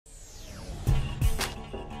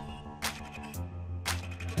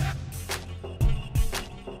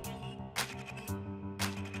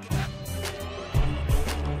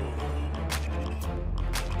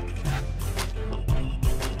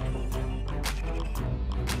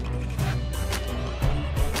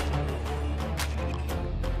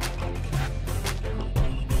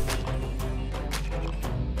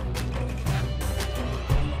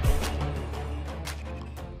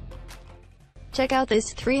Check out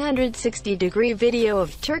this 360-degree video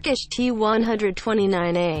of Turkish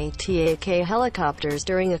T129 ATAK helicopters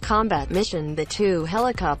during a combat mission. The two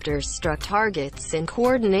helicopters struck targets in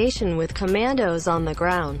coordination with commandos on the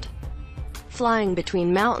ground, flying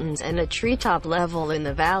between mountains and a treetop level in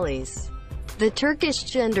the valleys. The Turkish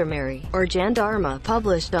Gendarmerie, or Jandarma,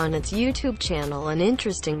 published on its YouTube channel an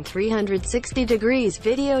interesting 360 degrees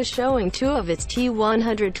video showing two of its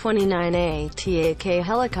T129 ATAK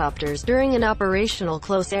helicopters during an operational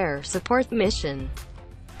close air support mission.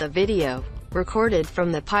 The video, recorded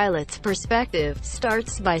from the pilot's perspective,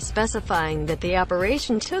 starts by specifying that the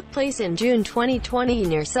operation took place in June 2020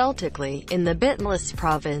 near Çeltikli, in the Bitlis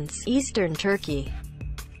province, eastern Turkey.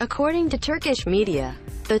 According to Turkish media,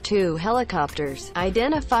 the two helicopters,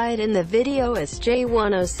 identified in the video as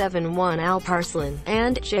J1071 Alparslan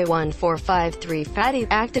and J1453 Fatih,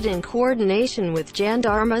 acted in coordination with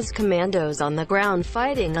Jandarma's commandos on the ground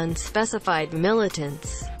fighting unspecified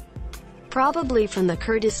militants, probably from the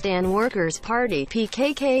Kurdistan Workers Party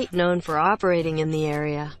 (PKK), known for operating in the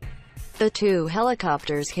area. The two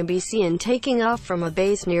helicopters can be seen taking off from a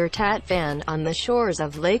base near Tatvan, on the shores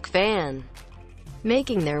of Lake Van,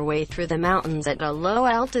 making their way through the mountains at a low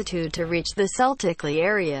altitude to reach the Çeltikli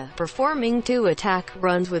area, performing two attack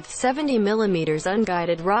runs with 70mm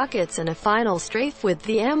unguided rockets and a final strafe with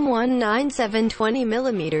the M197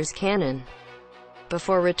 20mm cannon,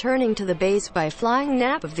 before returning to the base by flying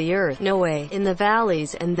nap of the earth in the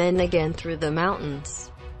valleys and then again through the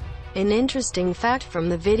mountains. An interesting fact from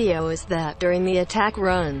the video is that, during the attack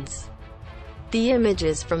runs, the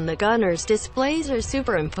images from the gunners' displays are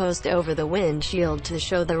superimposed over the windshield to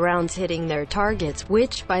show the rounds hitting their targets,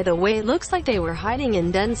 which, by the way, looks like they were hiding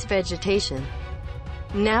in dense vegetation.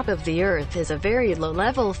 Nap of the Earth is a very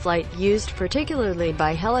low-level flight used particularly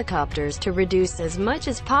by helicopters to reduce as much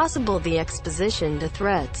as possible the exposition to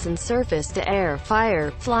threats and surface-to-air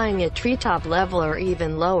fire, flying at treetop level or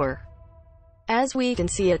even lower. As we can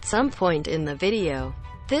see at some point in the video,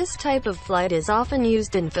 this type of flight is often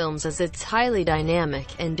used in films as it's highly dynamic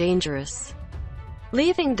and dangerous,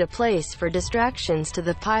 leaving the place for distractions to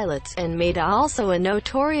the pilots, and made also a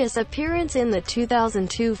notorious appearance in the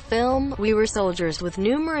 2002 film We Were Soldiers, with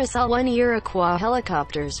numerous Al-1 Iroquois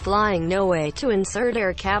helicopters flying to insert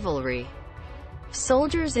air cavalry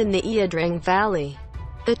soldiers in the Iadrang Valley.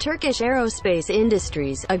 The Turkish aerospace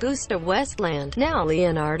industry's Augusta Westland, now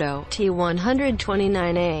Leonardo,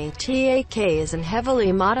 T129 ATAK is a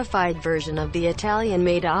heavily modified version of the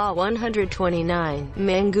Italian-made A129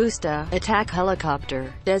 Mangusta attack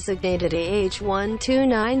helicopter, designated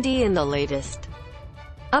AH-129D in the latest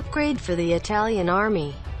upgrade for the Italian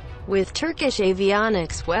Army, with Turkish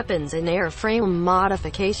avionics, weapons and airframe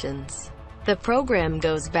modifications. The program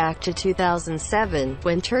goes back to 2007,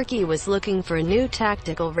 when Turkey was looking for a new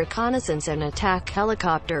tactical reconnaissance and attack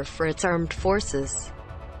helicopter for its armed forces.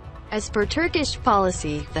 As per Turkish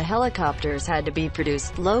policy, the helicopters had to be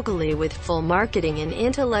produced locally with full marketing and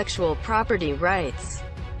intellectual property rights,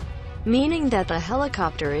 meaning that the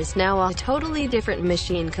helicopter is now a totally different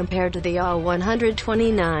machine compared to the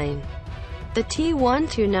A129. The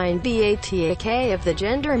T129B ATAK of the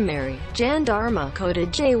Gendarmerie, Jandarma,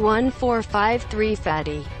 coded J1453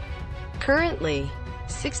 Fatih. Currently,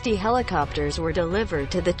 60 helicopters were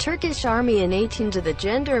delivered to the Turkish Army and 18 to the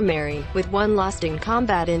Gendarmerie, with one lost in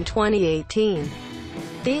combat in 2018.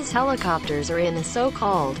 These helicopters are in a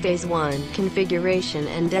so-called Phase 1 configuration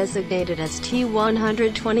and designated as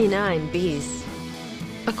T129Bs.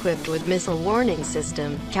 Equipped with missile warning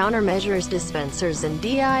system, countermeasures dispensers and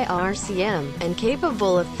DIRCM, and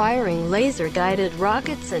capable of firing laser-guided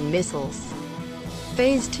rockets and missiles.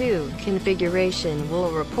 Phase 2 configuration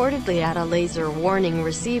will reportedly add a laser warning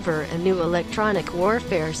receiver and new electronic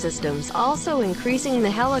warfare systems, also increasing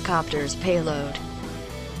the helicopter's payload.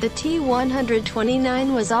 The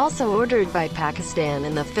T129 was also ordered by Pakistan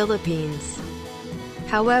and the Philippines.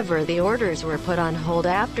 However, the orders were put on hold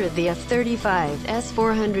after the F-35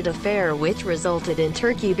 S-400 affair, which resulted in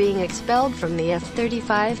Turkey being expelled from the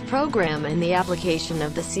F-35 program and the application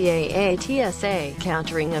of the CAATSA,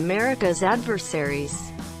 countering America's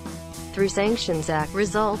adversaries through Sanctions Act,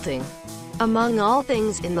 resulting, among all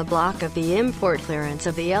things, in the block of the import clearance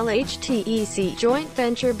of the LHTEC joint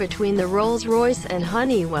venture between the Rolls-Royce and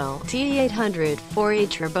Honeywell T800 4A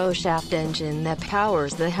turboshaft engine that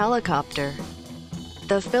powers the helicopter.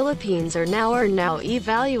 The Philippines are now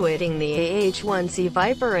evaluating the AH-1C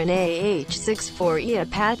Viper and AH-64E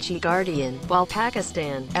Apache Guardian, while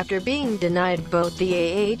Pakistan, after being denied both the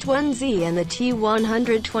AH-1Z and the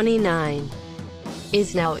T-129,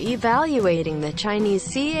 is now evaluating the Chinese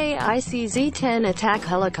CAIC Z-10 attack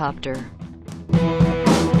helicopter.